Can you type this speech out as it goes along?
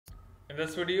In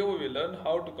this video, we will learn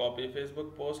how to copy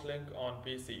Facebook post link on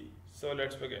PC. So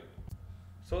let's begin.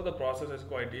 So the process is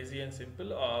quite easy and simple.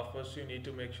 First, you need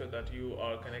to make sure that you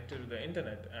are connected to the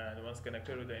internet, and once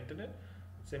connected with the internet,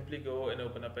 simply go and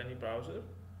open up any browser.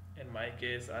 In my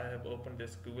case, I have opened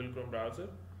this Google Chrome browser,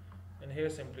 and here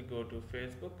simply go to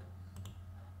Facebook,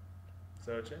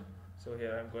 search in. So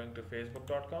here I'm going to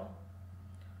facebook.com.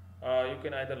 You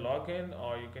can either log in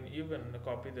or you can even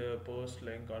copy the post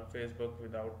link on Facebook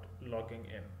without logging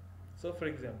in. So for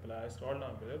example, I scroll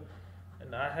down below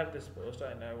and I have this post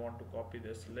and I want to copy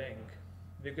this link.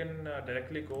 You can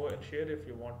directly go and share if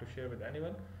you want to share with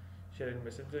anyone, share in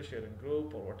Messenger, share in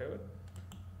group or whatever.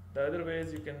 The other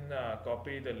ways you can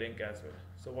copy the link as well.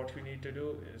 So what you need to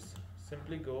do is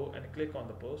simply go and click on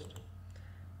the post.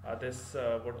 This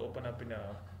would open up in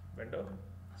a window.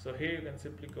 So here you can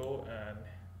simply go, and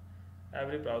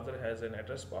every browser has an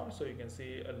address bar, so you can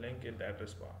see a link in the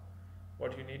address bar.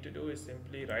 What you need to do is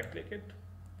simply right click it,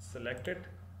 select it,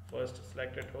 first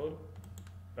select it whole,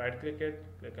 right click it,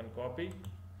 click on copy,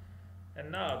 and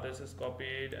now this is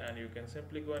copied and you can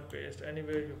simply go and paste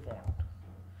anywhere you want.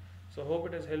 So hope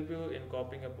it has helped you in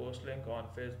copying a post link on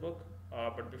Facebook.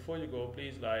 But before you go,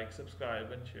 please like,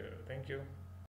 subscribe and share. Thank you.